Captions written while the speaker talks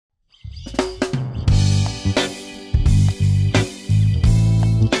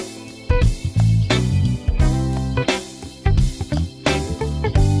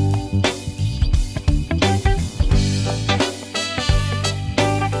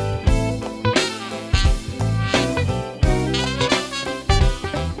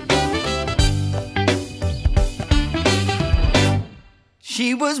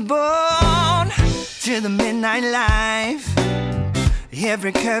was born to the midnight life.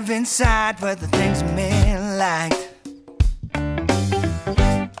 Every curve inside were the things men liked.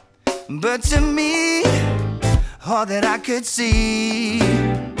 But to me, all that I could see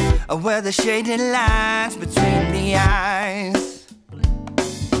were the shaded lines between the eyes.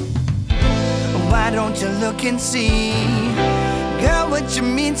 Why don't you look and see, girl, what you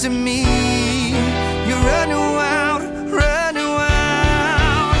mean to me? You run wild,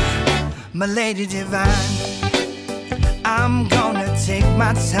 my lady divine. I'm gonna take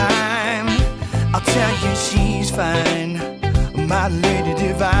my time, I'll tell you she's fine. My lady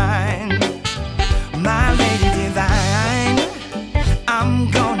divine, my lady divine.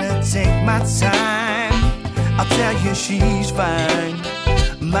 I'm gonna take my time, I'll tell you she's fine.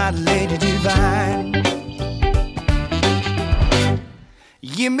 My lady divine.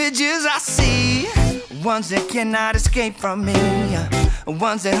 Images I see, ones that cannot escape from me,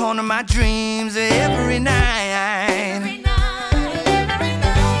 ones that haunt my dreams every night.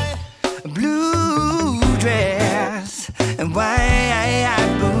 Blue dress and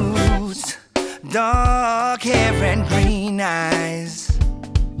white boots, dark hair and green eyes.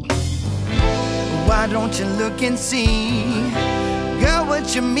 Why don't you look and see, girl,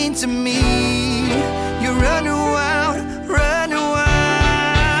 what you mean to me? You run wild,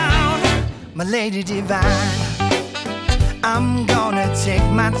 my lady divine. I'm gonna take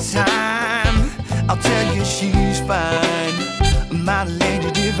my time, I'll tell you she's fine. My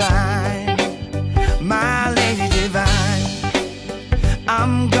lady divine, my lady divine.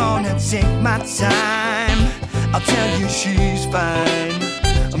 I'm gonna take my time, I'll tell you she's fine.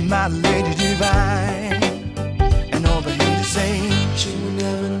 My lady divine. And all the haters say she'll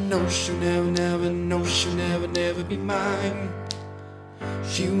never know, she'll never know, she'll never be mine.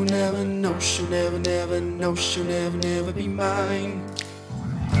 She'll never know, she'll never know, she'll never be mine.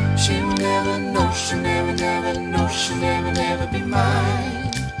 She'll never know, she'll never know, she'll never be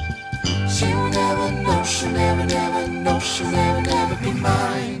mine. She'll never know, she'll never know, she'll never be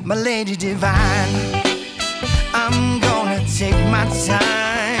mine. My lady divine, I'm gonna take my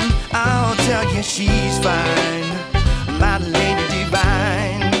time, I'll tell you she's fine. My lady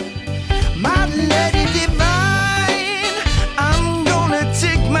divine, my lady divine. I'm gonna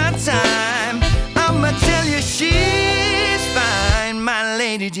take my time, I'ma tell you she's fine. My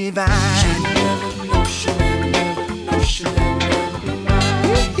lady divine. She'll never know, she'll never know, she'll never be mine.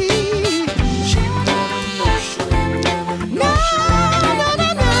 She'll never know, she'll never know,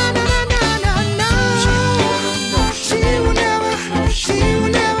 she'll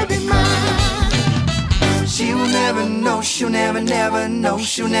never be mine. She'll never know, she'll never know,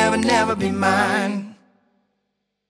 she'll never be mine.